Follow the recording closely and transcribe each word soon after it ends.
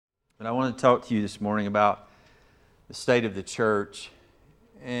But I want to talk to you this morning about the state of the church.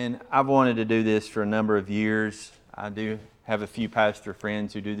 And I've wanted to do this for a number of years. I do have a few pastor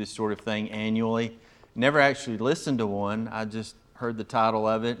friends who do this sort of thing annually. Never actually listened to one. I just heard the title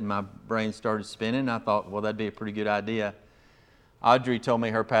of it and my brain started spinning. I thought, well, that'd be a pretty good idea. Audrey told me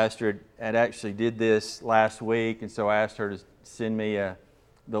her pastor had actually did this last week, and so I asked her to send me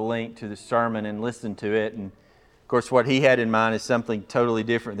the link to the sermon and listen to it. And of course, what he had in mind is something totally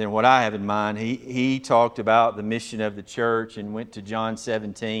different than what I have in mind. He talked about the mission of the church and went to John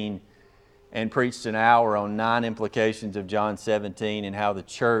 17 and preached an hour on 9 implications of John 17 and how the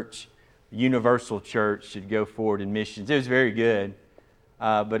church, universal church, should go forward in missions. It was very good.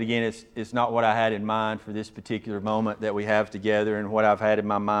 But again, it's not what I had in mind for this particular moment that we have together and what I've had in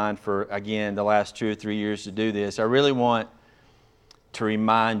my mind for, again, the last 2 or 3 years to do this. I really want to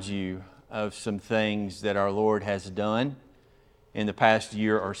remind you of some things that our Lord has done in the past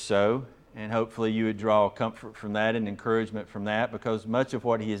year or so. And hopefully you would draw comfort from that and encouragement from that, because much of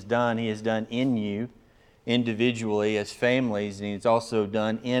what He has done in you individually as families, and He's also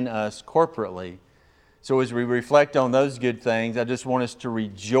done in us corporately. So as we reflect on those good things, I just want us to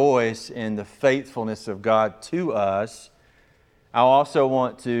rejoice in the faithfulness of God to us. I also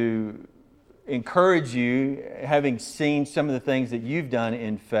want to encourage you, having seen some of the things that you've done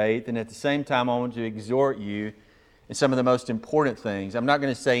in faith, and at the same time I want to exhort you in some of the most important things. I'm not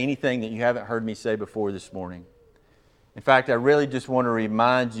going to say anything that you haven't heard me say before this morning. In fact, I really just want to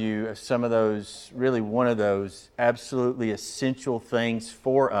remind you of some of those, really one of those absolutely essential things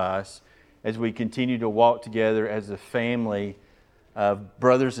for us as we continue to walk together as a family of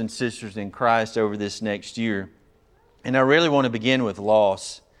brothers and sisters in Christ over this next year. And I really want to begin with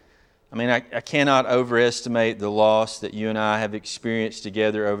loss. I mean, I cannot overestimate the loss that you and I have experienced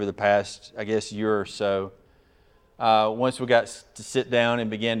together over the past, year or so. Once we got to sit down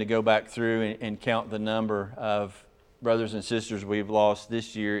and began to go back through and count the number of brothers and sisters we've lost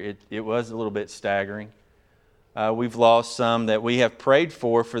this year, it was a little bit staggering. We've lost some that we have prayed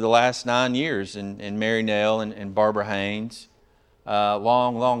for the last 9 years, and Mary Nell and Barbara Haynes,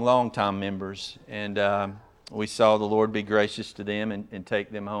 long time members. And we saw the Lord be gracious to them and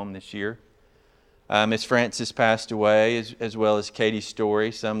take them home this year. Miss Frances passed away, as well as Katie Story,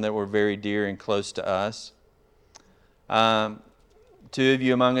 some that were very dear and close to us. 2 of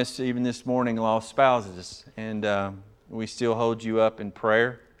you among us, even this morning, lost spouses, and we still hold you up in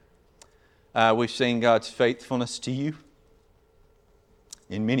prayer. We've seen God's faithfulness to you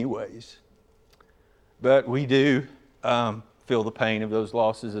in many ways. But we do feel the pain of those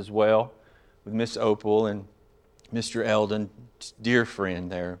losses as well, with Miss Opal and Mr. Eldon, dear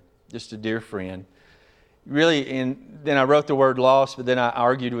friend there, just a dear friend. Really, and then I wrote the word loss, but then I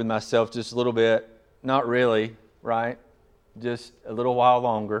argued with myself just a little bit. Not really, right? Just a little while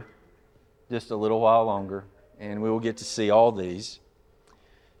longer. Just a little while longer. And we will get to see all these.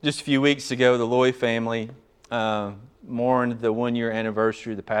 Just a few weeks ago, the Loy family mourned the 1-year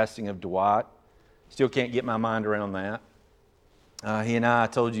anniversary of the passing of Dwight. Still can't get my mind around that. He and I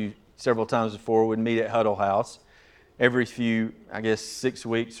told you several times before, would meet at Huddle House every few, 6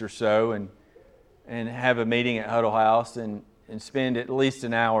 weeks or so, and have a meeting at Huddle House and spend at least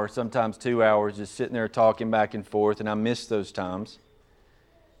an hour, sometimes 2 hours, just sitting there talking back and forth, and I miss those times.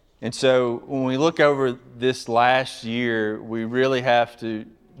 And so when we look over this last year, we really have to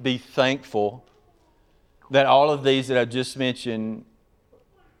be thankful that all of these that I just mentioned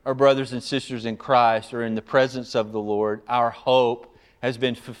are brothers and sisters in Christ, are in the presence of the Lord. Our hope has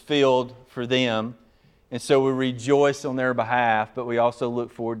been fulfilled for them. And so we rejoice on their behalf, but we also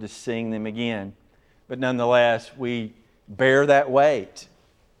look forward to seeing them again. But nonetheless, we bear that weight.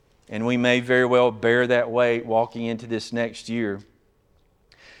 And we may very well bear that weight walking into this next year.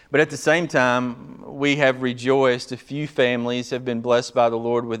 But at the same time, we have rejoiced. A few families have been blessed by the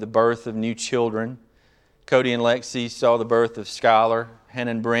Lord with the birth of new children. Cody and Lexi saw the birth of Skylar,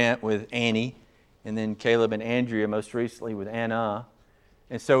 Hannah and Brent with Annie, and then Caleb and Andrea most recently with Anna.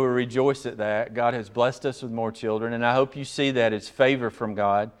 And so we rejoice at that. God has blessed us with more children, and I hope you see that as favor from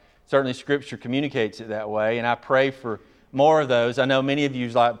God. Certainly Scripture communicates it that way, and I pray for more of those. I know many of you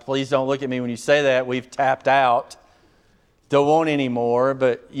are like, please don't look at me when you say that. We've tapped out. Don't want any more,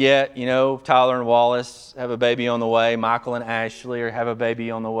 but yet, Tyler and Wallace have a baby on the way. Michael and Ashley have a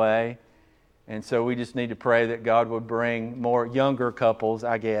baby on the way. And so we just need to pray that God would bring more younger couples,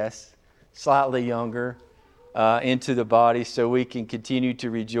 slightly younger, into the body so we can continue to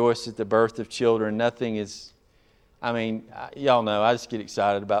rejoice at the birth of children. Nothing is, y'all know, I just get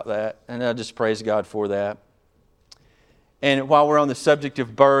excited about that. And I just praise God for that. And while we're on the subject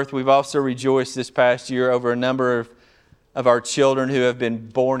of birth, we've also rejoiced this past year over a number of of our children who have been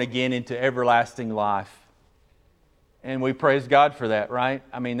born again into everlasting life. And we praise God for that, right?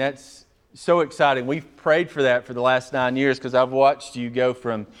 I mean, that's so exciting. We've prayed for that for the last 9 years because I've watched you go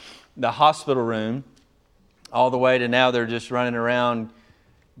from the hospital room all the way to now they're just running around,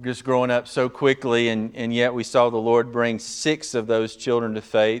 just growing up so quickly. And yet we saw the Lord bring 6 of those children to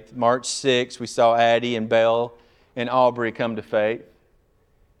faith. March 6th, we saw Addie and Belle and Aubrey come to faith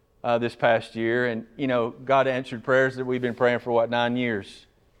this past year. And, you know, God answered prayers that we've been praying for, 9 years.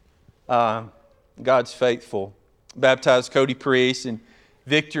 God's faithful. Baptized Cody Priest and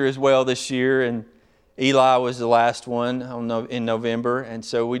Victor as well this year, and Eli was the last one in November. And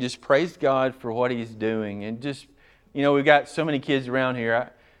so we just praised God for what He's doing. And just, you know, we've got so many kids around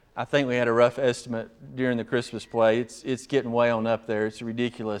here. I think we had a rough estimate during the Christmas play. It's getting way on up there. It's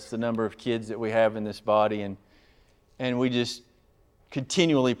ridiculous, the number of kids that we have in this body. And we just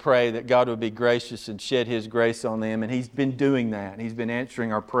continually pray that God would be gracious and shed His grace on them. And He's been doing that. He's been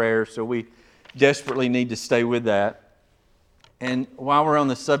answering our prayers. So we desperately need to stay with that. And while we're on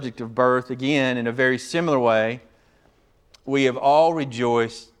the subject of birth, again, in a very similar way, we have all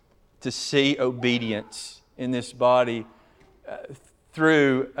rejoiced to see obedience in this body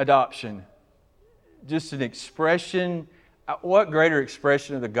through adoption. Just an expression. What greater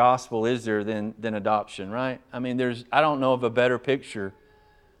expression of the gospel is there than adoption, right? I mean, I don't know of a better picture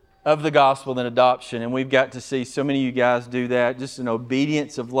of the gospel than adoption. And we've got to see so many of you guys do that. Just an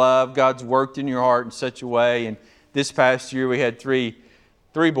obedience of love. God's worked in your heart in such a way. And this past year we had three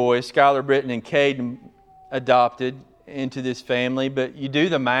boys, Skylar, Britton, and Caden, adopted into this family. But you do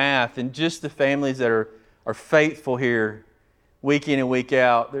the math, and just the families that are faithful here week in and week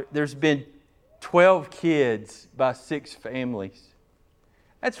out, there's been 12 kids by 6 families.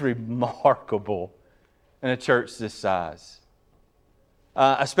 That's remarkable in a church this size.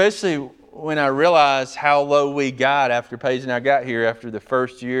 Especially when I realized how low we got after Paige and I got here after the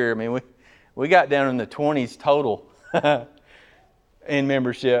first year. I mean, we got down in the 20s total in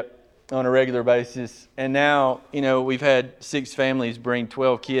membership on a regular basis. And now, you know, we've had 6 families bring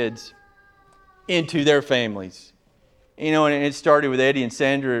 12 kids into their families. You know, and it started with Eddie and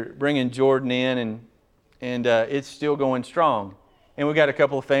Sandra bringing Jordan in, and it's still going strong. And we've got a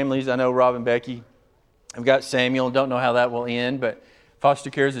couple of families. I know Rob and Becky. I've got Samuel. Don't know how that will end, but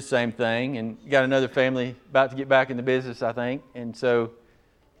foster care is the same thing. And you got another family about to get back in the business, I think. And so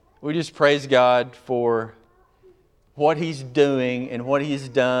we just praise God for what He's doing and what He's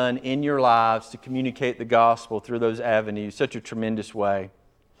done in your lives to communicate the gospel through those avenues, such a tremendous way.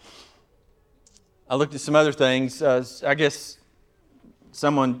 I looked at some other things. I guess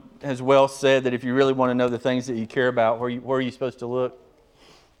someone has well said that if you really want to know the things that you care about, where are you supposed to look?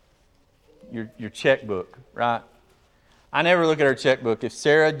 Your checkbook, right? I never look at her checkbook. If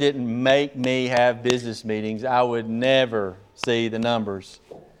Sarah didn't make me have business meetings, I would never see the numbers.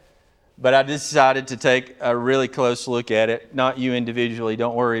 But I decided to take a really close look at it. Not you individually,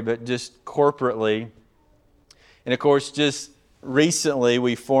 don't worry, but just corporately. And of course, just recently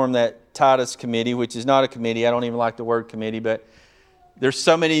we formed that Titus committee, which is not a committee. I don't even like the word committee, but there's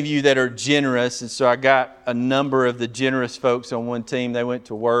so many of you that are generous. And so I got a number of the generous folks on one team. They went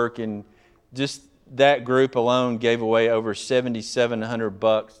to work, and just that group alone gave away over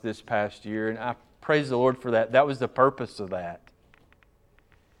 $7,700 this past year. And I praise the Lord for that. That was the purpose of that.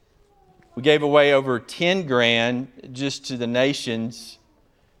 We gave away over 10 grand just to the nations.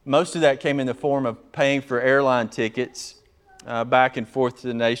 Most of that came in the form of paying for airline tickets back and forth to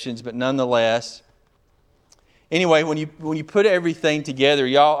the nations, but nonetheless. Anyway, when you put everything together,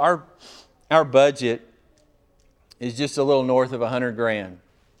 y'all, our budget is just a little north of 100 grand.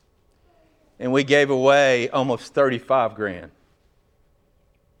 And we gave away almost 35 grand.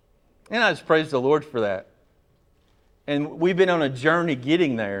 And I just praise the Lord for that. And we've been on a journey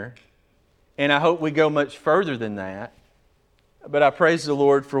getting there. And I hope we go much further than that. But I praise the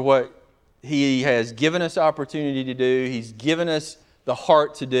Lord for what He has given us opportunity to do. He's given us the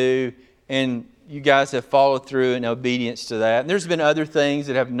heart to do. And you guys have followed through in obedience to that. And there's been other things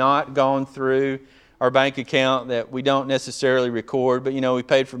that have not gone through our bank account that we don't necessarily record. But, you know, we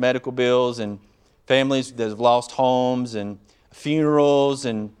paid for medical bills and families that have lost homes and funerals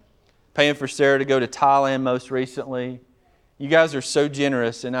and paying for Sarah to go to Thailand most recently. You guys are so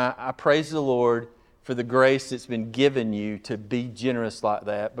generous, and I praise the Lord for the grace that's been given you to be generous like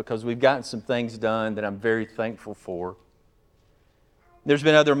that, because we've gotten some things done that I'm very thankful for. There's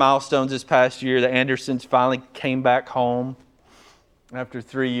been other milestones this past year. The Andersons finally came back home after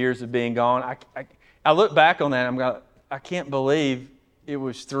 3 years of being gone. I look back on that and I can't believe it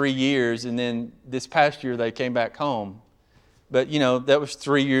was 3 years, and then this past year they came back home. But, you know, that was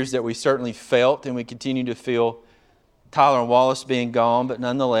 3 years that we certainly felt and we continue to feel Tyler and Wallace being gone, but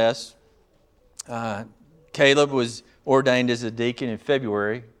nonetheless, Caleb was ordained as a deacon in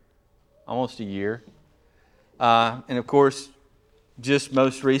February, almost a year. And of course, just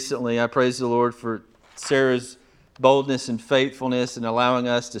most recently, I praise the Lord for Sarah's boldness and faithfulness in allowing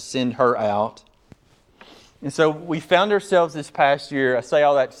us to send her out. And so we found ourselves this past year, I say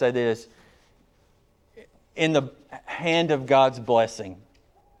all that to say this, in the hand of God's blessing.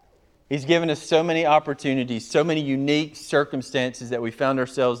 He's given us so many opportunities, so many unique circumstances that we found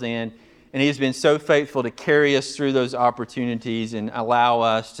ourselves in, and He has been so faithful to carry us through those opportunities and allow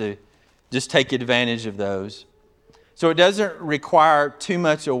us to just take advantage of those. So it doesn't require too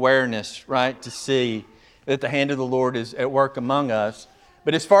much awareness, right, to see that the hand of the Lord is at work among us.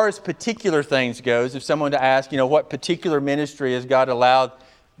 But as far as particular things goes, if someone to ask, what particular ministry has God allowed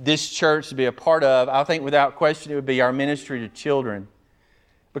this church to be a part of, I think without question it would be our ministry to children.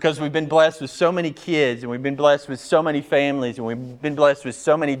 Because we've been blessed with so many kids, and we've been blessed with so many families, and we've been blessed with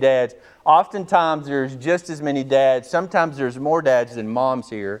so many dads. Oftentimes there's just as many dads. Sometimes there's more dads than moms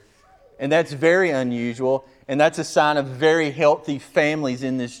here. And that's very unusual. And that's a sign of very healthy families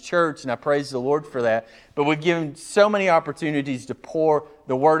in this church. And I praise the Lord for that. But we've given so many opportunities to pour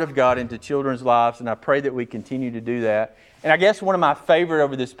the Word of God into children's lives. And I pray that we continue to do that. And I guess one of my favorite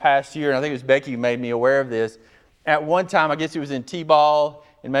over this past year, and I think it was Becky who made me aware of this. At one time, I guess it was in T-ball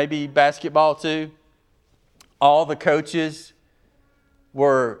and maybe basketball too. All the coaches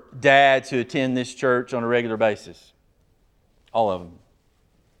were dads who attend this church on a regular basis. All of them.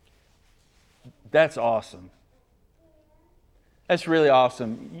 That's awesome. That's really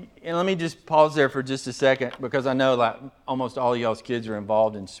awesome. And let me just pause there for just a second, because I know like almost all of y'all's kids are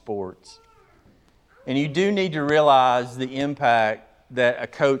involved in sports. And you do need to realize the impact that a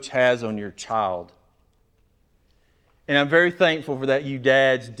coach has on your child. And I'm very thankful for that you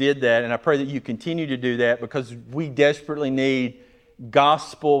dads did that, and I pray that you continue to do that, because we desperately need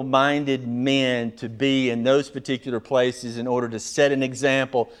gospel-minded men to be in those particular places in order to set an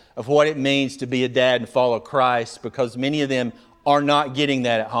example of what it means to be a dad and follow Christ, because many of them are not getting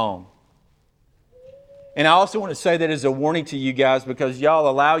that at home. And I also want to say that as a warning to you guys, because y'all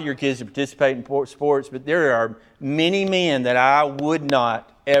allow your kids to participate in sports, but there are many men that I would not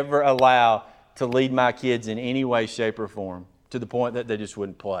ever allow to lead my kids in any way, shape, or form, to the point that they just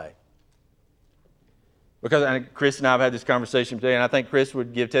wouldn't play. Because Chris and I have had this conversation today, and I think Chris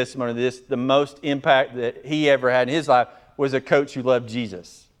would give testimony to this. The most impact that he ever had in his life was a coach who loved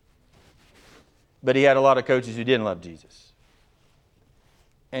Jesus. But he had a lot of coaches who didn't love Jesus.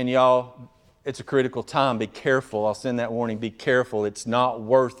 And y'all, it's a critical time. Be careful. I'll send that warning. Be careful. It's not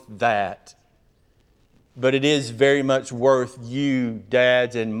worth that. But it is very much worth you,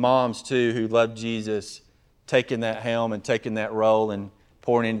 dads and moms too, who love Jesus, taking that helm and taking that role and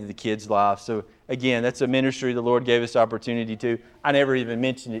pouring into the kids' lives. So again, that's a ministry the Lord gave us opportunity to. I never even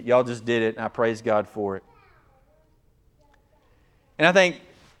mentioned it. Y'all just did it, and I praise God for it. And I think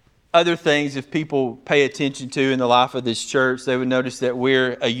other things, if people pay attention to in the life of this church, they would notice that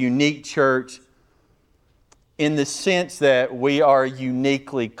we're a unique church in the sense that we are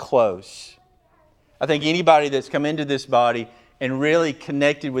uniquely close. I think anybody that's come into this body and really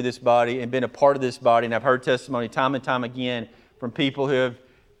connected with this body and been a part of this body, and I've heard testimony time and time again from people who have,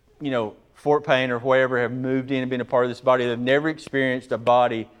 Fort Payne or wherever, have moved in and been a part of this body. They've never experienced a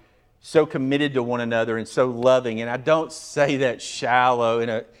body so committed to one another and so loving. And I don't say that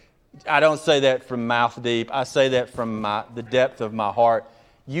shallow. I don't say that from mouth deep. I say that from the depth of my heart.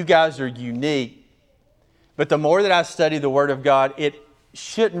 You guys are unique. But the more that I study the Word of God, it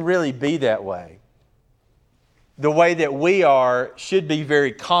shouldn't really be that way. The way that we are should be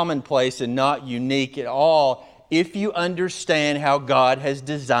very commonplace and not unique at all, if you understand how God has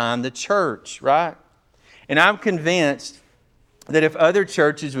designed the church, right? And I'm convinced that if other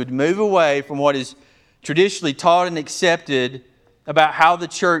churches would move away from what is traditionally taught and accepted about how the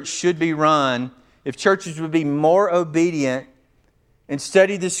church should be run, if churches would be more obedient and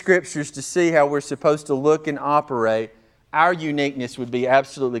study the Scriptures to see how we're supposed to look and operate, our uniqueness would be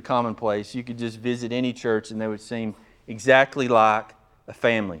absolutely commonplace. You could just visit any church and they would seem exactly like a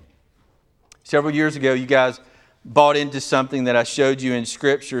family. Several years ago, you guys bought into something that I showed you in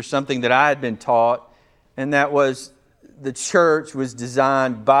Scripture, something that I had been taught, and that was the church was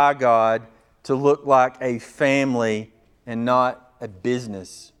designed by God to look like a family and not a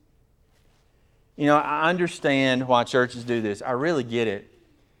business. I understand why churches do this. I really get it.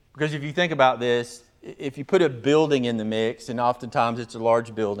 Because if you think about this, if you put a building in the mix, and oftentimes it's a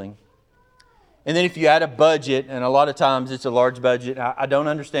large building, and then if you add a budget, and a lot of times it's a large budget, I don't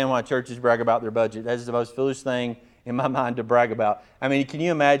understand why churches brag about their budget. That is the most foolish thing in my mind to brag about. I mean, can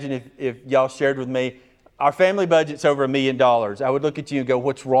you imagine if y'all shared with me, our family budget's over $1 million. I would look at you and go,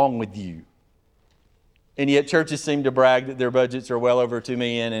 what's wrong with you? And yet churches seem to brag that their budgets are well over $2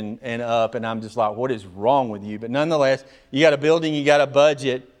 million and up. And I'm just like, what is wrong with you? But nonetheless, you got a building, you got a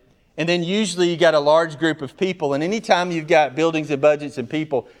budget. And then usually you got a large group of people. And anytime you've got buildings and budgets and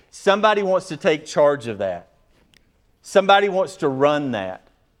people, somebody wants to take charge of that. Somebody wants to run that.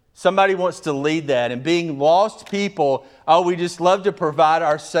 Somebody wants to lead that. And being lost people, we just love to provide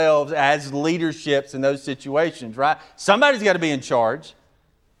ourselves as leaderships in those situations, right? Somebody's got to be in charge.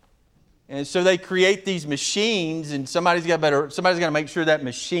 And so they create these machines, and somebody's got to make sure that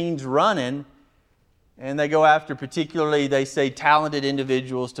machine's running. And they go after particularly, they say, talented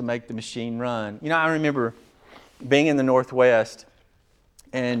individuals to make the machine run. You know, I remember being in the Northwest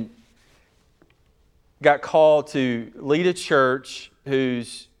and got called to lead a church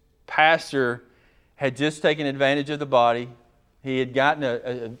whose pastor had just taken advantage of the body. He had gotten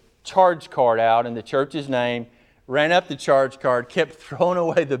a charge card out in the church's name, ran up the charge card, kept throwing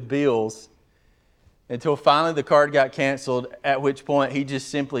away the bills until finally the card got canceled, at which point he just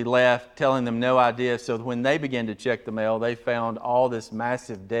simply left, telling them no idea. So when they began to check the mail, they found all this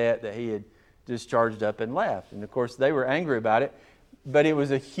massive debt that he had just charged up and left. And of course, they were angry about it. But it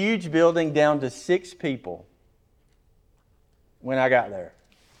was a huge building down to 6 people when I got there.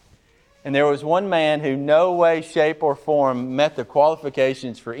 And there was one man who no way, shape, or form met the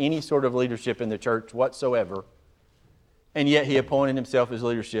qualifications for any sort of leadership in the church whatsoever. And yet he appointed himself as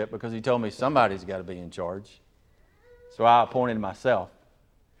leadership because he told me somebody's got to be in charge. So I appointed myself.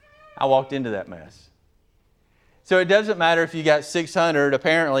 I walked into that mess. So it doesn't matter if you got 600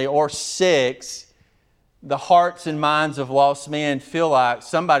 apparently or 6. The hearts and minds of lost men feel like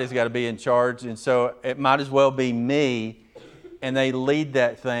somebody's got to be in charge. And so it might as well be me. And they lead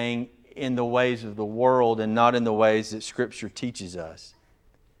that thing in the ways of the world and not in the ways that Scripture teaches us.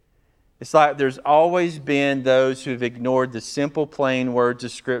 It's like there's always been those who've ignored the simple, plain words of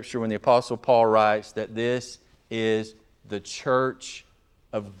Scripture when the Apostle Paul writes that this is the church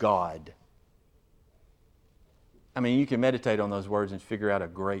of God. I mean, you can meditate on those words and figure out a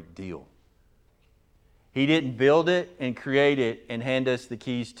great deal. He didn't build it and create it and hand us the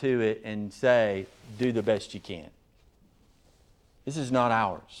keys to it and say, do the best you can. This is not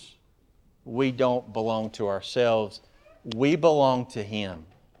ours. We don't belong to ourselves. We belong to Him.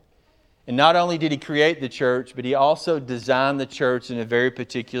 And not only did He create the church, but He also designed the church in a very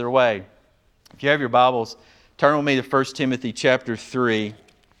particular way. If you have your Bibles, turn with me to 1 Timothy chapter 3.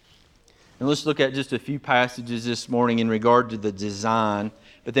 And let's look at just a few passages this morning in regard to the design.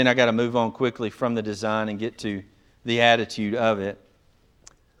 But then I got to move on quickly from the design and get to the attitude of it.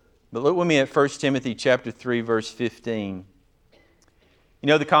 But look with me at 1 Timothy chapter 3, verse 15. You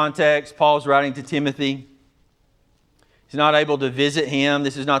know the context. Paul's writing to Timothy. He's not able to visit him.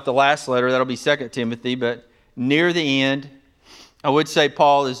 This is not the last letter. That'll be 2 Timothy. But near the end, I would say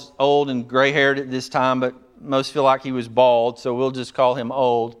Paul is old and gray-haired at this time, but most feel like he was bald, so we'll just call him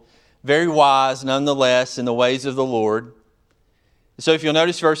old. Very wise, nonetheless, in the ways of the Lord. So if you'll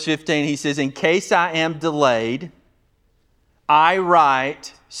notice verse 15, he says, in case I am delayed, I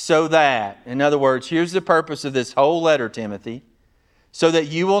write so that. In other words, here's the purpose of this whole letter, Timothy, so that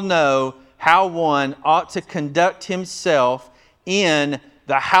you will know how one ought to conduct himself in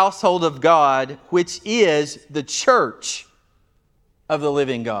the household of God, which is the church of the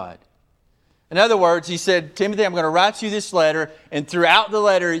living God. In other words, he said, Timothy, I'm going to write you this letter, and throughout the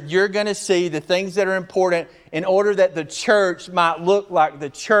letter, you're going to see the things that are important in order that the church might look like the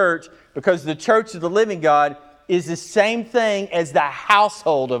church, because the church of the living God is the same thing as the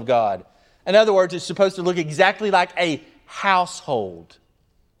household of God. In other words, it's supposed to look exactly like a household.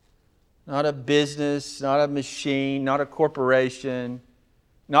 Not a business, not a machine, not a corporation,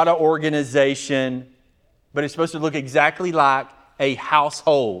 not an organization, but it's supposed to look exactly like a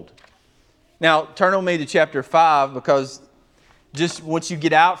household. Now, turn with me to chapter 5, because just once you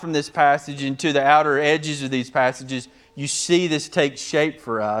get out from this passage into the outer edges of these passages, you see this take shape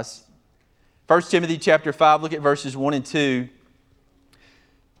for us. 1 Timothy chapter 5, look at verses 1 and 2.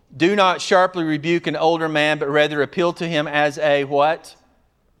 Do not sharply rebuke an older man, but rather appeal to him as a what?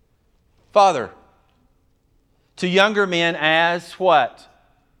 Father. To younger men as what?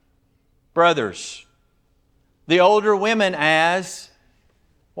 Brothers. The older women as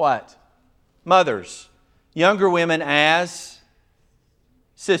what? Mothers. Younger women as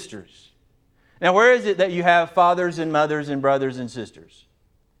sisters. Now, where is it that you have fathers and mothers and brothers and sisters?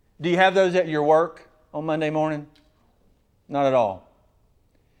 Do you have those at your work on Monday morning? Not at all.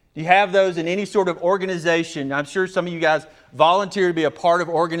 Do you have those in any sort of organization? I'm sure some of you guys volunteer to be a part of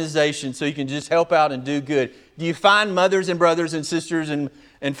organizations so you can just help out and do good. Do you find mothers and brothers and sisters and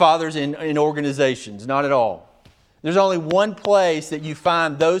fathers in organizations? Not at all. There's only one place that you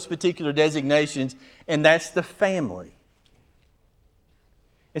find those particular designations, and that's the family.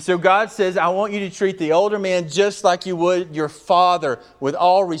 And so God says, I want you to treat the older man just like you would your father, with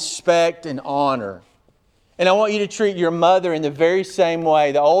all respect and honor. And I want you to treat your mother in the very same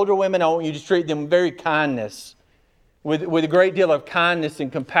way. The older women, I want you to treat them with very kindness, with a great deal of kindness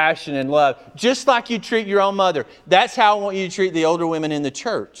and compassion and love, just like you treat your own mother. That's how I want you to treat the older women in the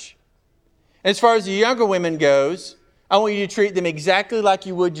church. As far as the younger women goes, I want you to treat them exactly like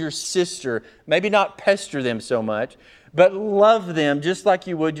you would your sister. Maybe not pester them so much, but love them just like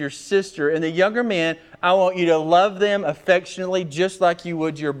you would your sister. And the younger men, I want you to love them affectionately just like you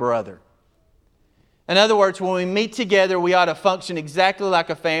would your brother. In other words, when we meet together, we ought to function exactly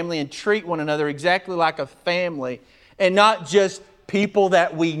like a family and treat one another exactly like a family, and not just people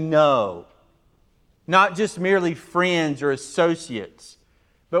that we know, not just merely friends or associates,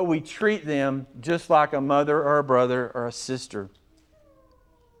 but we treat them just like a mother or a brother or a sister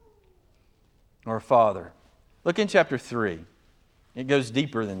or a father. Look in chapter 3. It goes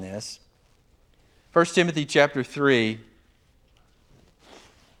deeper than this. 1 Timothy chapter 3.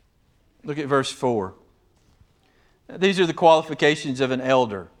 Look at verse 4. These are the qualifications of an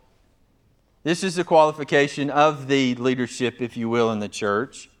elder. This is the qualification of the leadership, if you will, in the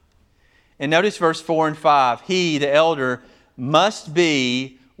church. And notice verse 4 and 5. He, the elder, must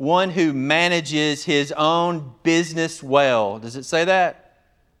be one who manages his own business well. Does it say that?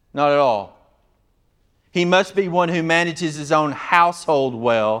 Not at all. He must be one who manages his own household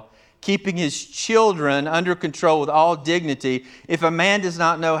well, keeping his children under control with all dignity. If a man does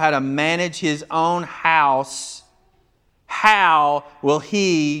not know how to manage his own house, how will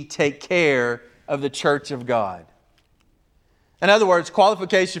he take care of the church of God? In other words,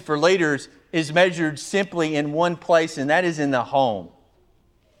 qualification for leaders is measured simply in one place, and that is in the home.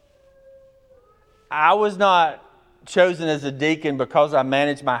 I was not chosen as a deacon because I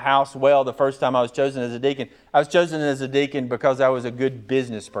managed my house well the first time I was chosen as a deacon. I was chosen as a deacon because I was a good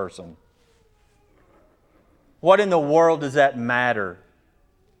business person. What in the world does that matter?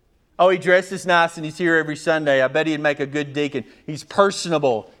 Oh, he dresses nice and he's here every Sunday. I bet he'd make a good deacon. He's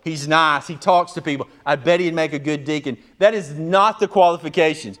personable. He's nice. He talks to people. I bet he'd make a good deacon. That is not the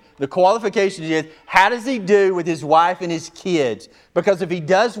qualifications. The qualifications is, how does he do with his wife and his kids? Because if he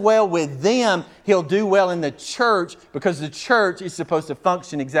does well with them, he'll do well in the church, because the church is supposed to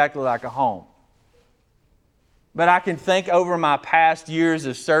function exactly like a home. But I can think over my past years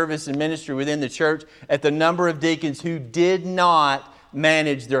of service and ministry within the church at the number of deacons who did not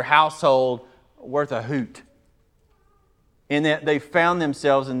manage their household worth a hoot, in that they found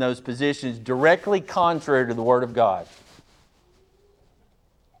themselves in those positions directly contrary to the Word of God.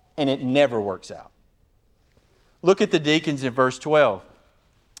 And it never works out. Look at the deacons in verse 12.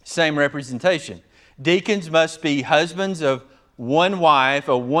 Same representation. Deacons must be husbands of one wife,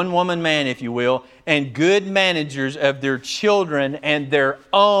 a one-woman man, if you will, and good managers of their children and their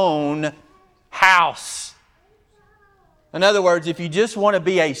own house. In other words, if you just want to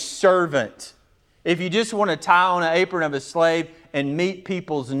be a servant, if you just want to tie on an apron of a slave and meet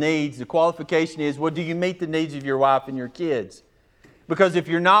people's needs, the qualification is, well, do you meet the needs of your wife and your kids? Because if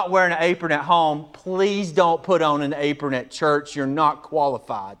you're not wearing an apron at home, please don't put on an apron at church. You're not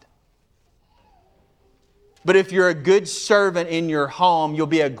qualified. But if you're a good servant in your home, you'll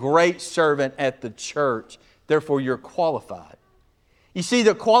be a great servant at the church. Therefore, you're qualified. You see,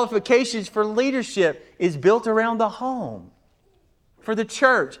 the qualifications for leadership is built around the home, for the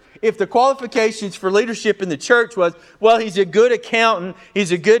church. If the qualifications for leadership in the church was, well, he's a good accountant,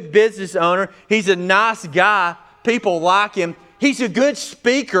 he's a good business owner, he's a nice guy, people like him, he's a good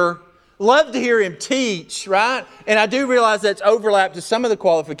speaker, love to hear him teach, right? And I do realize that's overlap to some of the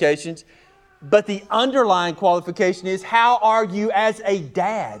qualifications, but the underlying qualification is, how are you as a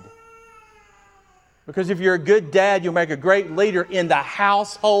dad? Because if you're a good dad, you'll make a great leader in the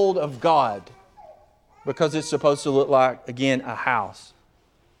household of God. Because it's supposed to look like, again, a house.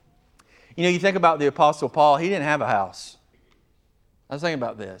 You know, you think about the Apostle Paul, he didn't have a house. I was thinking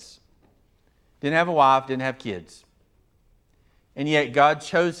about this. Didn't have a wife, didn't have kids. And yet God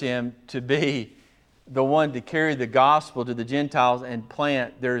chose him to be the one to carry the gospel to the Gentiles and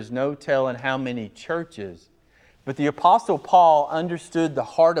plant, there is no telling how many churches. But the Apostle Paul understood the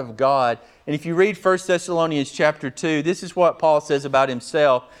heart of God. And if you read 1 Thessalonians chapter 2, this is what Paul says about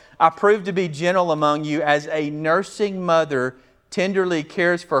himself. I proved to be gentle among you as a nursing mother tenderly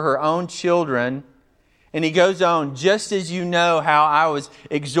cares for her own children. And he goes on, just as you know how I was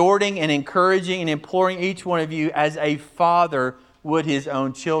exhorting and encouraging and imploring each one of you as a father would his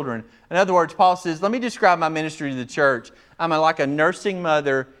own children. In other words, Paul says, let me describe my ministry to the church. I'm like a nursing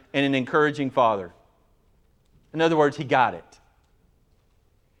mother and an encouraging father. In other words, he got it.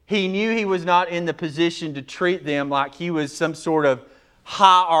 He knew he was not in the position to treat them like he was some sort of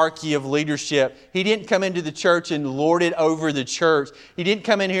hierarchy of leadership. He didn't come into the church and lord it over the church. He didn't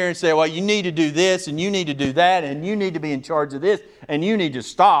come in here and say, well, you need to do this and you need to do that and you need to be in charge of this and you need to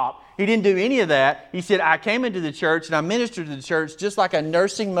stop. He didn't do any of that. He said, I came into the church and I ministered to the church just like a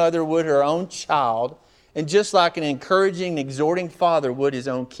nursing mother would her own child and just like an encouraging, exhorting father would his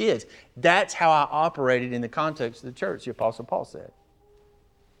own kids. That's how I operated in the context of the church, the Apostle Paul said.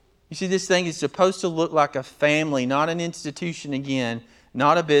 You see, this thing is supposed to look like a family, not an institution again,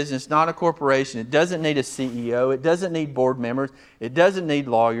 not a business, not a corporation. It doesn't need a CEO. It doesn't need board members. It doesn't need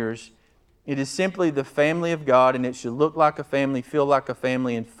lawyers. It is simply the family of God, and it should look like a family, feel like a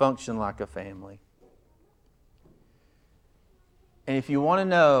family, and function like a family. And if you want to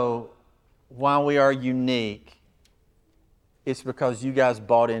know why we are unique, it's because you guys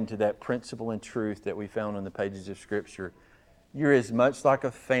bought into that principle and truth that we found in the pages of Scripture. You're as much like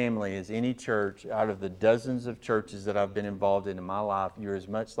a family as any church out of the dozens of churches that I've been involved in my life. You're as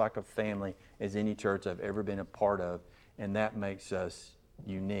much like a family as any church I've ever been a part of. And that makes us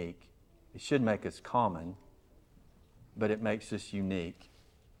unique. It should make us common, but it makes us unique.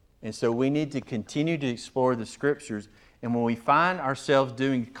 And so we need to continue to explore the Scriptures. And when we find ourselves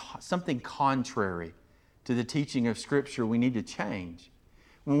doing something contrary to the teaching of Scripture, we need to change.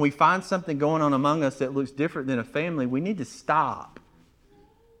 When we find something going on among us that looks different than a family, we need to stop.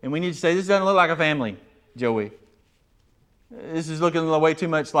 And we need to say, this doesn't look like a family, Joey. This is looking way too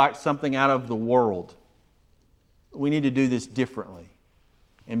much like something out of the world. We need to do this differently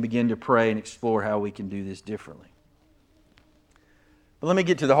and begin to pray and explore how we can do this differently. But let me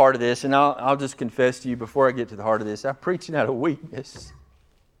get to the heart of this, and I'll just confess to you before I get to the heart of this, I'm preaching out of weakness.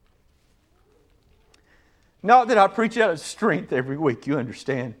 Not that I preach out of strength every week, you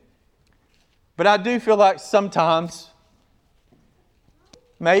understand. But I do feel like sometimes,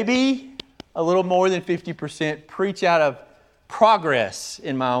 maybe a little more than 50%, preach out of progress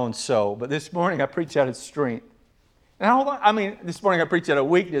in my own soul. But this morning I preach out of strength. And this morning I preach out of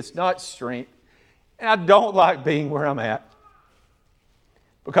weakness, not strength. And I don't like being where I'm at.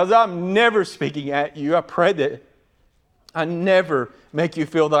 Because I'm never speaking at you. I pray that I never make you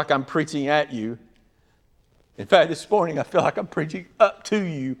feel like I'm preaching at you. In fact, this morning I feel like I'm preaching up to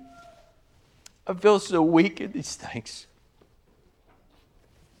you. I feel so weak in these things.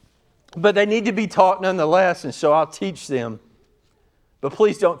 But they need to be taught nonetheless, and so I'll teach them. But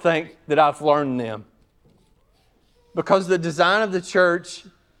please don't think that I've learned them. Because the design of the church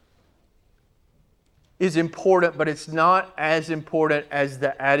is important, but it's not as important as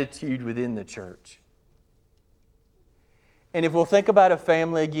the attitude within the church. And if we'll think about a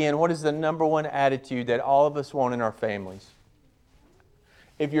family again, what is the number one attitude that all of us want in our families?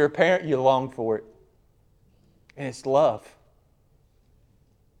 If you're a parent, you long for it. And it's love.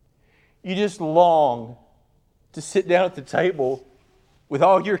 You just long to sit down at the table with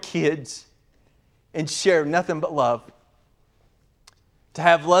all your kids and share nothing but love. To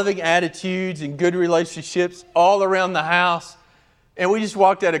have loving attitudes and good relationships all around the house. And we just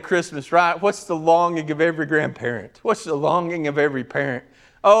walked out of Christmas, right? What's the longing of every grandparent? What's the longing of every parent?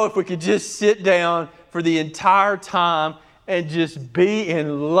 Oh, if we could just sit down for the entire time and just be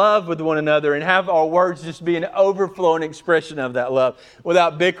in love with one another and have our words just be an overflowing expression of that love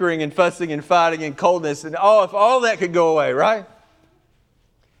without bickering and fussing and fighting and coldness. And if all that could go away, right?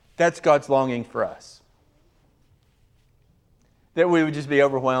 That's God's longing for us. That we would just be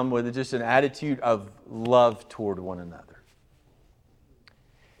overwhelmed with just an attitude of love toward one another.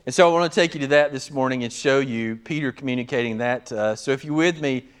 And so I want to take you to that this morning and show you Peter communicating that to us. So if you're with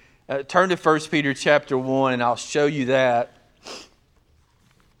me, turn to 1 Peter chapter 1 and I'll show you that.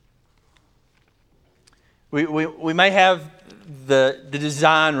 We may have the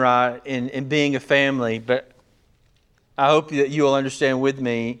design right in being a family, but I hope that you will understand with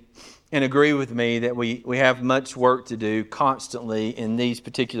me and agree with me that we have much work to do constantly in these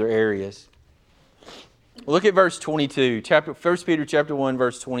particular areas. Look at verse 22, 1 Peter chapter 1,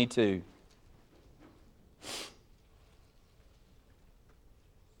 verse 22.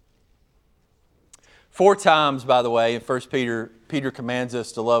 Four times, by the way, in 1 Peter, Peter commands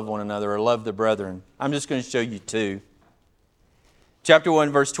us to love one another or love the brethren. I'm just going to show you two. Chapter 1,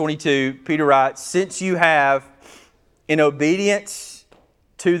 verse 22, Peter writes, "Since you have, in obedience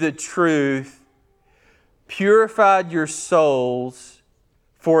to the truth, purified your souls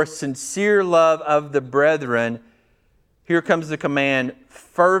for a sincere love of the brethren," here comes the command,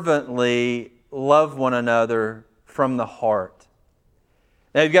 "fervently love one another from the heart."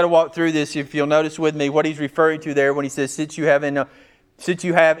 Now you've got to walk through this. If you'll notice with me what he's referring to there when he says, since you have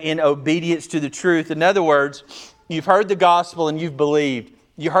in obedience to the truth. In other words, you've heard the gospel and you've believed.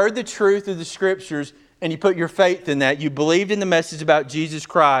 You heard the truth of the Scriptures and you put your faith in that. You believed in the message about Jesus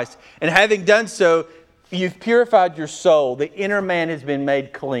Christ. And having done so, you've purified your soul. The inner man has been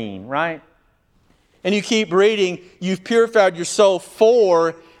made clean, right? And you keep reading, you've purified your soul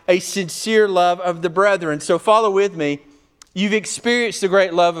for a sincere love of the brethren. So follow with me. You've experienced the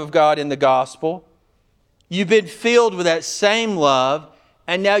great love of God in the gospel. You've been filled with that same love,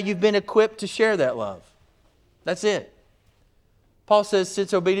 and now you've been equipped to share that love. That's it. Paul says,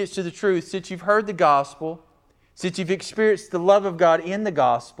 since obedience to the truth, since you've heard the gospel, since you've experienced the love of God in the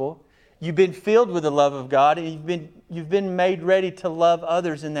gospel, you've been filled with the love of God, and you've been made ready to love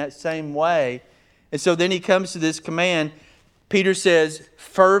others in that same way. And so then he comes to this command. Peter says,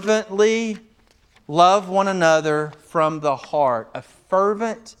 fervently love one another from the heart. A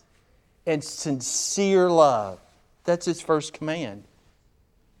fervent and sincere love. That's his first command.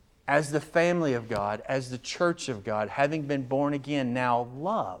 As the family of God, as the church of God, having been born again, now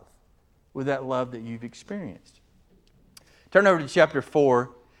love with that love that you've experienced. Turn over to chapter 4.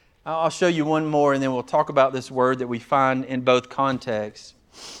 I'll show you one more and then we'll talk about this word that we find in both contexts.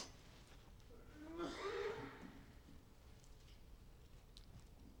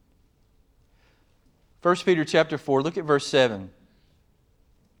 1 Peter chapter 4, look at verse 7.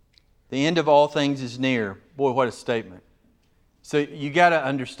 The end of all things is near. Boy, what a statement. So you got to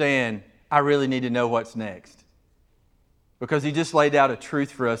understand, I really need to know what's next. Because he just laid out a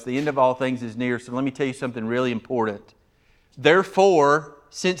truth for us. The end of all things is near. So let me tell you something really important. Therefore,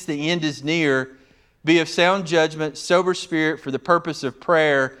 since the end is near, be of sound judgment, sober spirit for the purpose of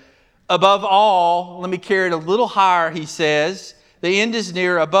prayer. Above all, let me carry it a little higher, he says. The end is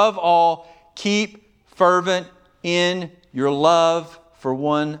near. Above all, keep fervent in your love for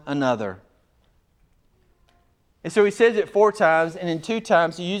one another. And so he says it 4 times, and in 2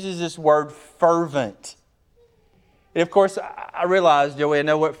 times he uses this word fervent. And of course, I realize, Joey, I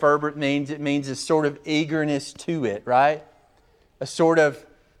know what fervent means. It means a sort of eagerness to it, right? A sort of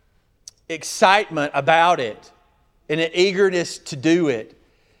excitement about it and an eagerness to do it.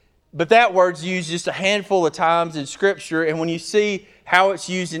 But that word's used just a handful of times in Scripture, and when you see how it's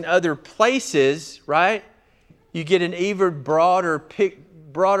used in other places, right, you get an even broader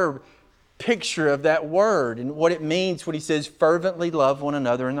picture of that word and what it means when he says fervently love one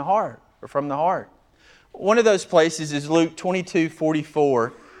another in the heart or from the heart. One of those places is Luke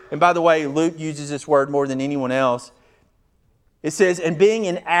 22:44. And by the way, Luke uses this word more than anyone else. It says, and being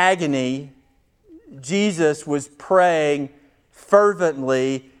in agony, Jesus was praying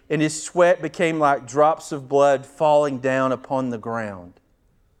fervently, and his sweat became like drops of blood falling down upon the ground.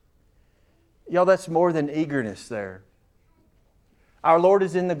 Y'all, that's more than eagerness there. Our Lord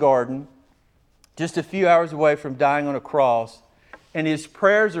is in the garden, just a few hours away from dying on a cross, and his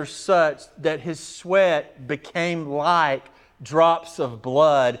prayers are such that his sweat became like drops of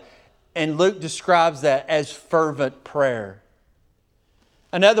blood, and Luke describes that as fervent prayer.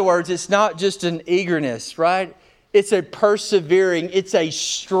 In other words, it's not just an eagerness, right? It's a persevering, it's a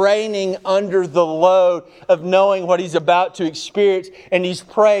straining under the load of knowing what he's about to experience. And he's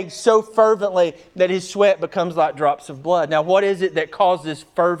praying so fervently that his sweat becomes like drops of blood. Now, what is it that caused this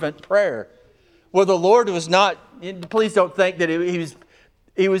fervent prayer? Well, the Lord was not, please don't think that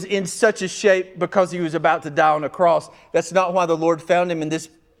he was in such a shape because he was about to die on a cross. That's not why the Lord found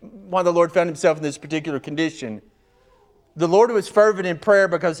himself in this particular condition. The Lord was fervent in prayer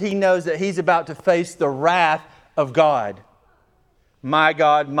because he knows that he's about to face the wrath of God. My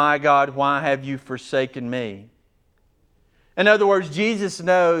God, why have you forsaken me? In other words, Jesus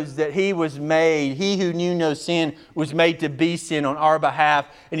knows that he who knew no sin, was made to be sin on our behalf.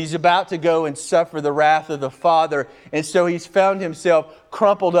 And he's about to go and suffer the wrath of the Father. And so he's found himself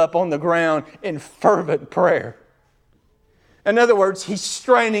crumpled up on the ground in fervent prayer. In other words, he's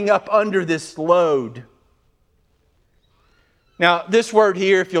straining up under this load. Now, this word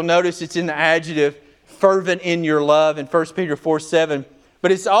here, if you'll notice, it's in the adjective, fervent in your love in 1 Peter 4:7.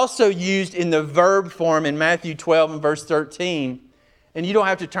 But it's also used in the verb form in Matthew 12 and verse 13. And you don't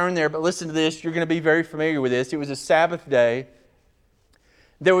have to turn there, but listen to this. You're going to be very familiar with this. It was a Sabbath day.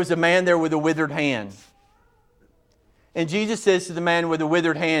 There was a man there with a withered hand. And Jesus says to the man with the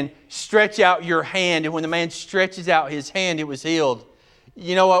withered hand, stretch out your hand. And when the man stretches out his hand, it was healed.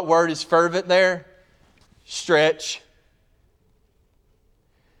 You know what word is fervent there? Stretch.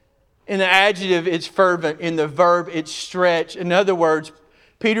 In the adjective, it's fervent. In the verb, it's stretch. In other words,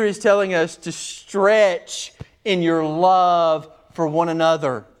 Peter is telling us to stretch in your love for one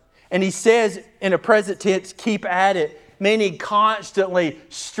another. And he says in a present tense, keep at it. meaning constantly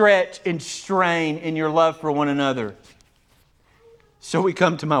stretch and strain in your love for one another. So we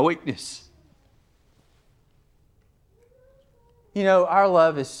come to my weakness. You know, our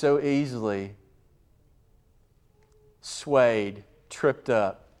love is so easily swayed, tripped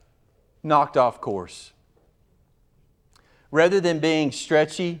up, knocked off course. Rather than being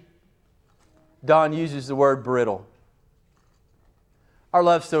stretchy, Don uses the word brittle. Our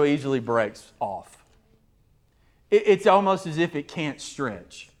love so easily breaks off. It's almost as if it can't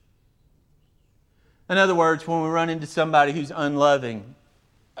stretch. In other words, when we run into somebody who's unloving,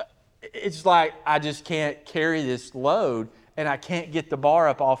 it's like I just can't carry this load and I can't get the bar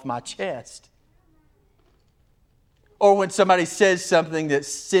up off my chest. Or when somebody says something that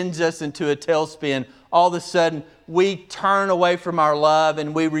sends us into a tailspin, all of a sudden we turn away from our love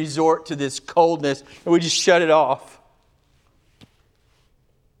and we resort to this coldness and we just shut it off.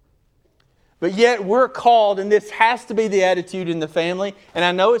 But yet we're called, and this has to be the attitude in the family, and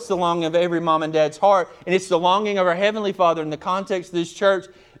I know it's the longing of every mom and dad's heart, and it's the longing of our Heavenly Father in the context of this church,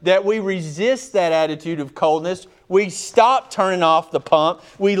 that we resist that attitude of coldness. We stop turning off the pump.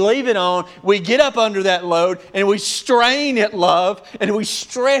 We leave it on. We get up under that load, and we strain at love, and we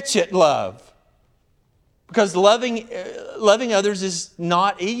stretch at love. Because loving others is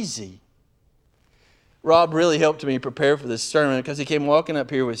not easy. Rob really helped me prepare for this sermon because he came walking up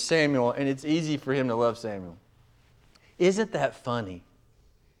here with Samuel, and it's easy for him to love Samuel. Isn't that funny?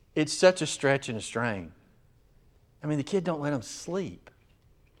 It's such a stretch and a strain. I mean, the kid don't let him sleep.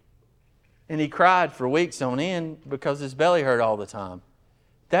 And he cried for weeks on end because his belly hurt all the time.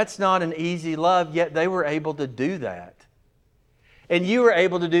 That's not an easy love, yet they were able to do that. And you were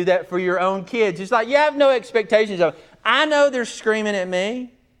able to do that for your own kids. It's like you have no expectations of, I know they're screaming at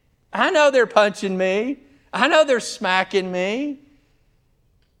me. I know they're punching me. I know they're smacking me.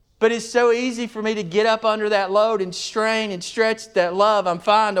 But it's so easy for me to get up under that load and strain and stretch that love. I'm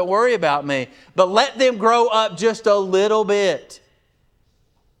fine, don't worry about me. But let them grow up just a little bit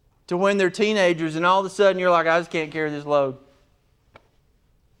to when they're teenagers and all of a sudden you're like, I just can't carry this load.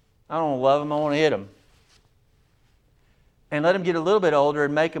 I don't want to love them, I want to hit them. And let them get a little bit older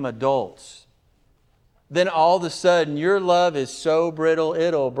and make them adults. Then all of a sudden, your love is so brittle,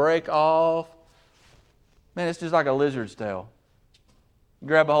 it'll break off. Man, it's just like a lizard's tail. You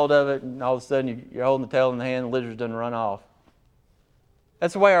grab a hold of it, and all of a sudden, you're holding the tail in the hand, and the lizard doesn't run off.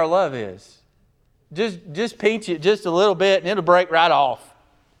 That's the way our love is. Just pinch it just a little bit, and it'll break right off.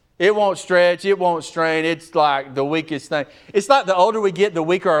 It won't stretch, it won't strain. It's like the weakest thing. It's like the older we get, the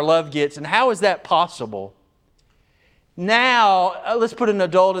weaker our love gets. And how is that possible? Now, let's put an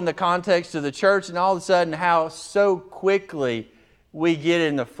adult in the context of the church, and all of a sudden how so quickly we get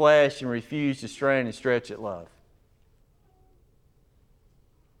in the flesh and refuse to strain and stretch at love.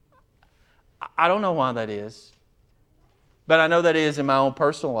 I don't know why that is, but I know that is in my own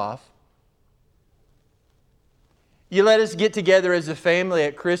personal life. You let us get together as a family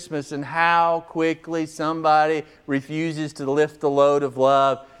at Christmas, and how quickly somebody refuses to lift the load of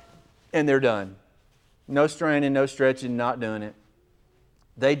love, and they're done. No straining, no stretching, not doing it.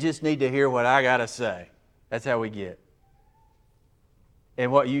 They just need to hear what I got to say. That's how we get.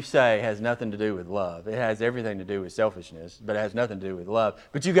 And what you say has nothing to do with love. It has everything to do with selfishness, but it has nothing to do with love.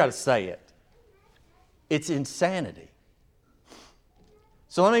 But you got to say it. It's insanity.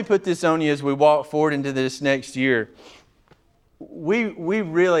 So let me put this on you as we walk forward into this next year. We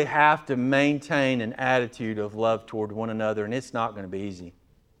really have to maintain an attitude of love toward one another, and it's not going to be easy.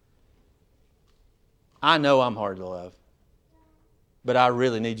 I know I'm hard to love, but I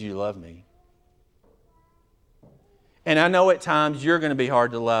really need you to love me. And I know at times you're going to be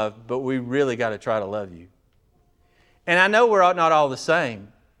hard to love, but we really got to try to love you. And I know we're not all the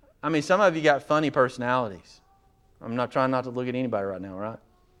same. I mean, some of you got funny personalities. I'm not trying not to look at anybody right now, right?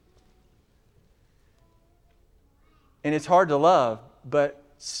 And it's hard to love, but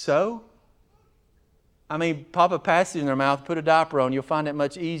so? I mean, pop a pasty in their mouth, put a diaper on, you'll find it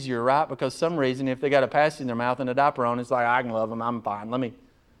much easier, right? Because some reason, if they got a pasty in their mouth and a diaper on, it's like, I can love them, I'm fine. Let me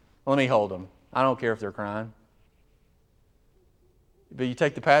hold them. I don't care if they're crying. But you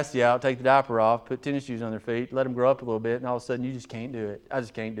take the pasty out, take the diaper off, put tennis shoes on their feet, let them grow up a little bit, and all of a sudden you just can't do it. I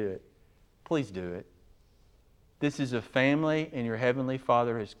just can't do it. Please do it. This is a family, and your Heavenly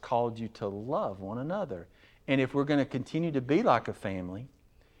Father has called you to love one another. And if we're going to continue to be like a family,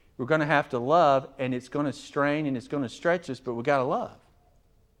 we're going to have to love, and it's going to strain and it's going to stretch us, but we've got to love.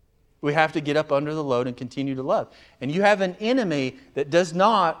 We have to get up under the load and continue to love. And you have an enemy that does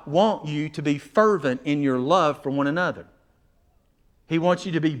not want you to be fervent in your love for one another. He wants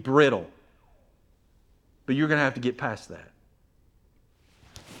you to be brittle. But you're going to have to get past that.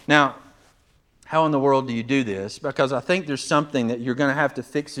 Now, how in the world do you do this? Because I think there's something that you're going to have to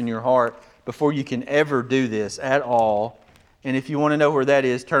fix in your heart before you can ever do this at all. And if you want to know where that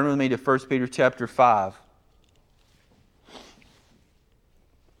is, turn with me to 1 Peter chapter 5.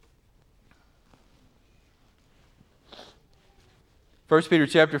 1 Peter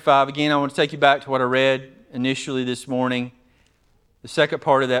chapter 5, again, I want to take you back to what I read initially this morning. The second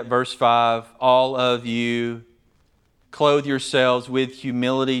part of that, verse 5, all of you clothe yourselves with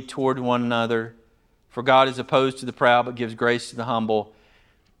humility toward one another, for God is opposed to the proud but gives grace to the humble.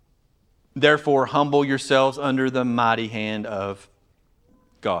 Therefore, humble yourselves under the mighty hand of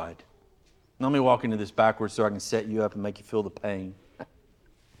God. Let me walk into this backwards so I can set you up and make you feel the pain.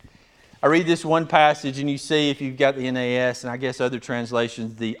 I read this one passage and you see, if you've got the NAS and I guess other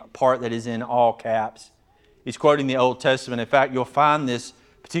translations, the part that is in all caps. He's quoting the Old Testament. In fact, you'll find this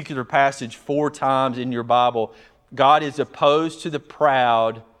particular passage 4 times in your Bible. God is opposed to the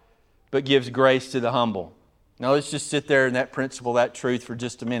proud, but gives grace to the humble. Now let's just sit there in that principle, that truth for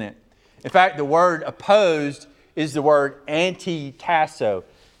just a minute. In fact, the word opposed is the word anti-tasso.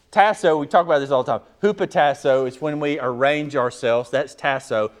 Tasso, we talk about this all the time. Hupatasso is when we arrange ourselves. That's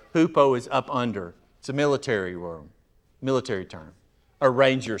tasso. Hupo is up under. It's a military word, military term.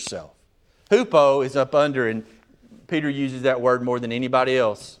 Arrange yourself. Hupo is up under, and Peter uses that word more than anybody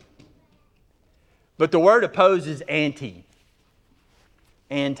else. But the word oppose is anti.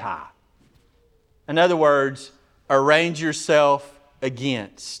 Anti. In other words, arrange yourself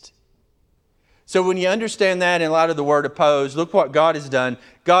against. So when you understand that in light of the word oppose, look what God has done.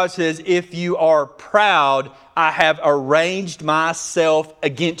 God says, if you are proud, I have arranged myself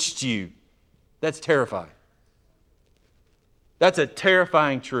against you. That's terrifying. That's a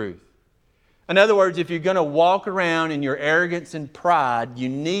terrifying truth. In other words, if you're going to walk around in your arrogance and pride, you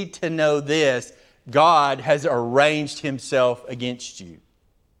need to know this: God has arranged Himself against you.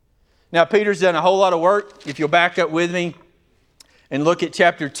 Now, Peter's done a whole lot of work. If you'll back up with me and look at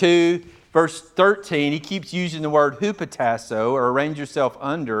chapter 2, verse 13, he keeps using the word hupatasso, or arrange yourself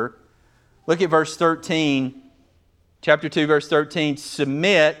under. Look at verse 13, chapter 2, verse 13.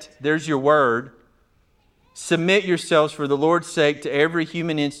 Submit, there's your word. Submit yourselves for the Lord's sake to every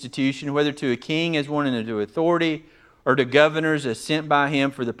human institution, whether to a king as one into authority, or to governors as sent by him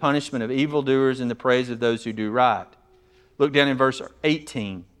for the punishment of evildoers and the praise of those who do right. Look down in verse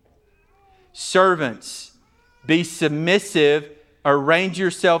 18. Servants, be submissive, arrange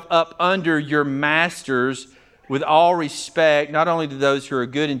yourself up under your masters with all respect, not only to those who are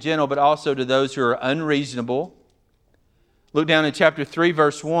good and gentle, but also to those who are unreasonable. Look down in chapter 3,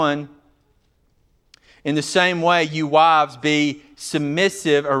 verse 1. In the same way, you wives, be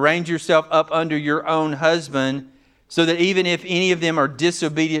submissive, arrange yourself up under your own husband, so that even if any of them are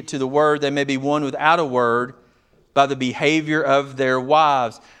disobedient to the word, they may be won without a word by the behavior of their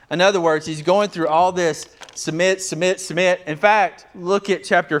wives. In other words, he's going through all this submit, submit, submit. In fact, look at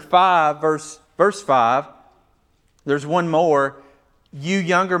chapter 5, verse 5. There's one more. You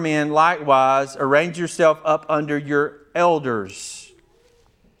younger men, likewise, arrange yourself up under your elders.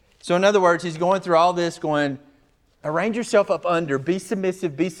 So in other words, he's going through all this going, arrange yourself up under, be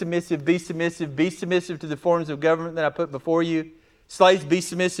submissive, be submissive, be submissive, be submissive to the forms of government that I put before you. Slaves, be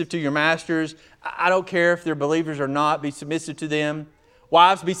submissive to your masters. I don't care if they're believers or not, be submissive to them.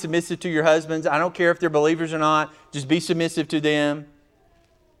 Wives, be submissive to your husbands. I don't care if they're believers or not, just be submissive to them.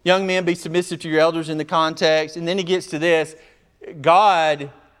 Young men, be submissive to your elders in the context. And then he gets to this, God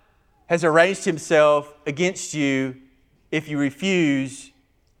has arranged Himself against you if you refuse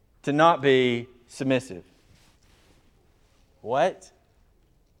to not be submissive. What?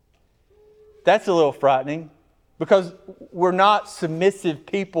 That's a little frightening, because we're not submissive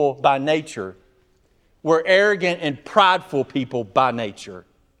people by nature. We're arrogant and prideful people by nature.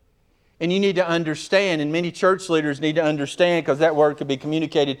 And you need to understand, and many church leaders need to understand, because that word could be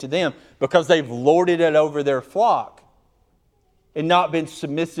communicated to them, because they've lorded it over their flock and not been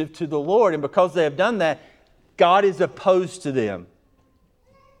submissive to the Lord. And because they have done that, God is opposed to them.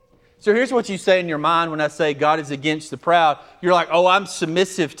 So here's what you say in your mind when I say God is against the proud. You're like, oh, I'm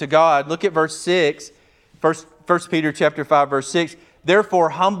submissive to God. Look at verse 6. 1 Peter chapter 5, verse 6. Therefore,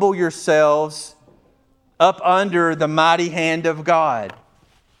 humble yourselves up under the mighty hand of God.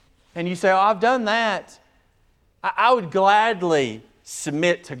 And you say, oh, I've done that. I would gladly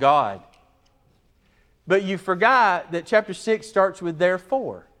submit to God. But you forgot that chapter 6 starts with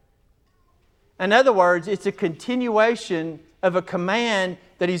therefore. In other words, it's a continuation of a command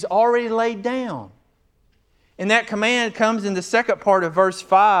that He's already laid down. And that command comes in the second part of verse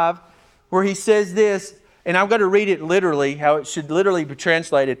 5, where He says this, and I'm going to read it literally, how it should literally be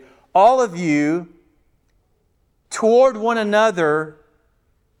translated. All of you toward one another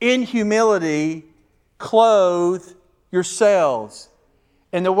In humility, clothe yourselves.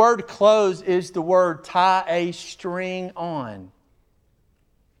 And the word clothe is the word tie a string on.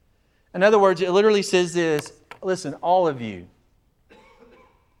 In other words, it literally says this, listen, all of you,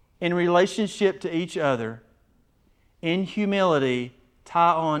 in relationship to each other, in humility,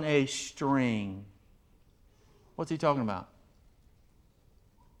 tie on a string. What's he talking about?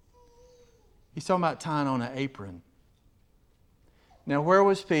 He's talking about tying on an apron. Now, where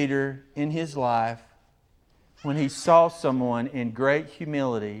was Peter in his life when he saw someone in great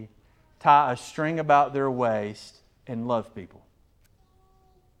humility tie a string about their waist and love people?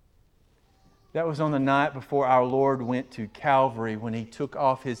 That was on the night before our Lord went to Calvary when He took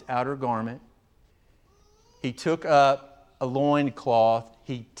off His outer garment. He took up a loincloth.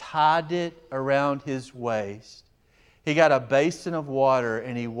 He tied it around His waist. He got a basin of water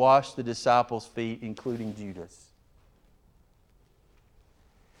and He washed the disciples' feet, including Judas.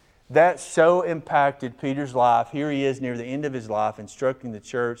 That so impacted Peter's life. Here he is near the end of his life instructing the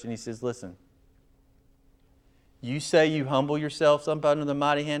church, and he says, listen, you say you humble yourselves up under the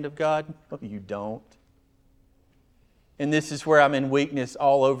mighty hand of God? No, you don't. And this is where I'm in weakness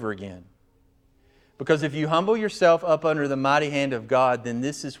all over again. Because if you humble yourself up under the mighty hand of God, then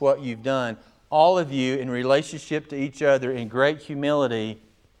this is what you've done. All of you, in relationship to each other, in great humility,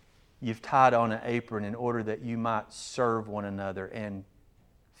 you've tied on an apron in order that you might serve one another and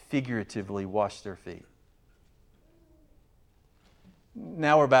figuratively wash their feet.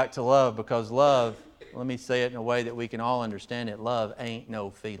 Now we're back to love, because love, let me say it in a way that we can all understand it, love ain't no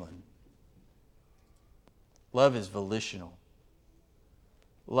feeling. Love is volitional.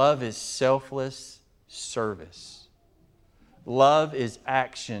 Love is selfless service. Love is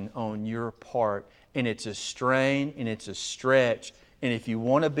action on your part, and it's a strain and it's a stretch. And if you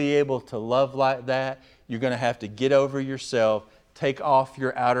want to be able to love like that, you're going to have to get over yourself, take off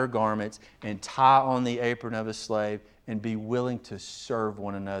your outer garments, and tie on the apron of a slave, and be willing to serve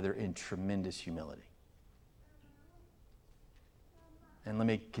one another in tremendous humility. And let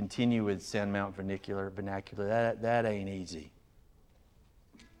me continue with Sandmount vernacular. That ain't easy.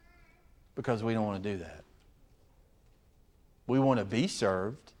 Because we don't want to do that. We want to be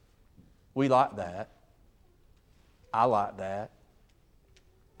served. We like that. I like that.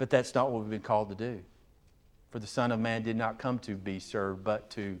 But that's not what we've been called to do. For the Son of Man did not come to be served, but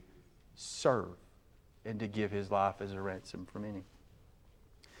to serve and to give His life as a ransom for many.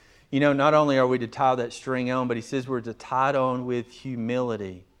 You know, not only are we to tie that string on, but He says we're to tie it on with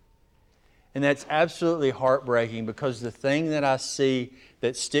humility. And that's absolutely heartbreaking, because the thing that I see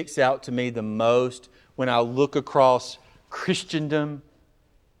that sticks out to me the most when I look across Christendom,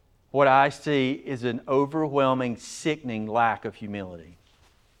 what I see is an overwhelming, sickening lack of humility,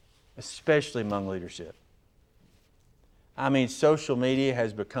 especially among leadership. I mean, social media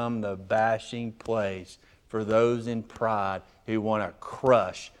has become the bashing place for those in pride who want to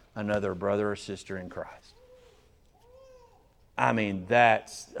crush another brother or sister in Christ. I mean,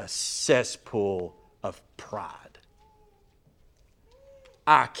 that's a cesspool of pride.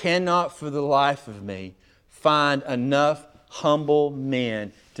 I cannot for the life of me find enough humble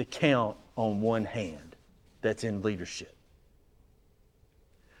men to count on one hand that's in leadership.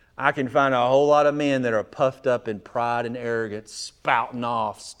 I can find a whole lot of men that are puffed up in pride and arrogance, spouting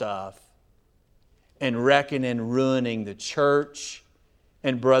off stuff and wrecking and ruining the church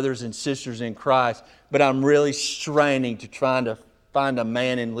and brothers and sisters in Christ. But I'm really straining to trying to find a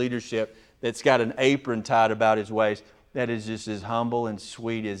man in leadership that's got an apron tied about his waist that is just as humble and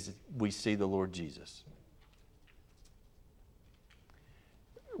sweet as we see the Lord Jesus.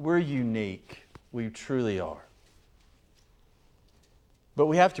 We're unique. We truly are. But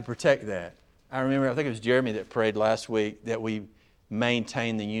we have to protect that. I remember, I think it was Jeremy that prayed last week that we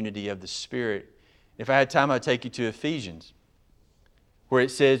maintain the unity of the Spirit. If I had time, I'd take you to Ephesians, where it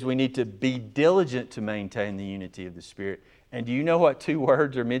says we need to be diligent to maintain the unity of the Spirit. And do you know what two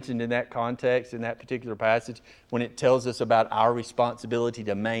words are mentioned in that context, in that particular passage, when it tells us about our responsibility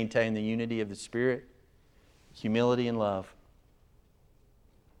to maintain the unity of the Spirit? Humility and love.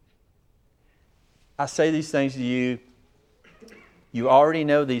 I say these things to you. You already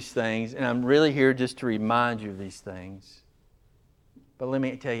know these things, and I'm really here just to remind you of these things. But let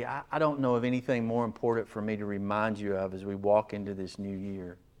me tell you, I don't know of anything more important for me to remind you of as we walk into this new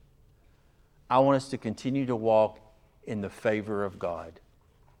year. I want us to continue to walk in the favor of God.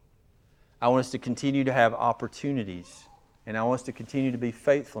 I want us to continue to have opportunities, and I want us to continue to be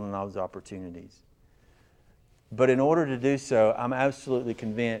faithful in those opportunities. But in order to do so, I'm absolutely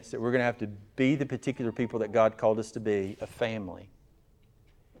convinced that we're going to have to be the particular people that God called us to be, a family.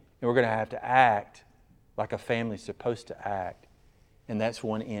 And we're going to have to act like a family's supposed to act. And that's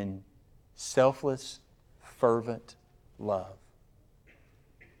one in selfless, fervent love.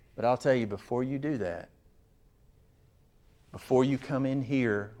 But I'll tell you, before you do that, before you come in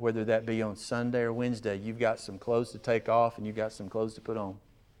here, whether that be on Sunday or Wednesday, you've got some clothes to take off and you've got some clothes to put on.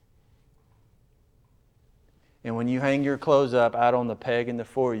 And when you hang your clothes up out on the peg in the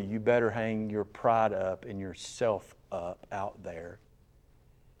foyer, you better hang your pride up and yourself up out there.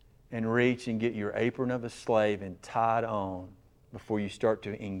 And reach and get your apron of a slave and tie it on before you start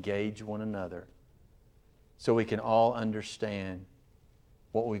to engage one another, so we can all understand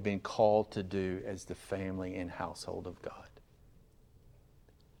what we've been called to do as the family and household of God.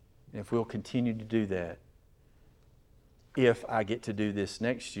 And if we'll continue to do that, if I get to do this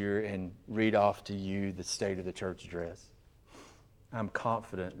next year and read off to you the State of the Church address, I'm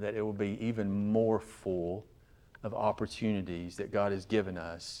confident that it will be even more full of opportunities that God has given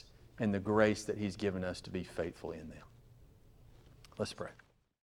us and the grace that He's given us to be faithful in them. Let's pray.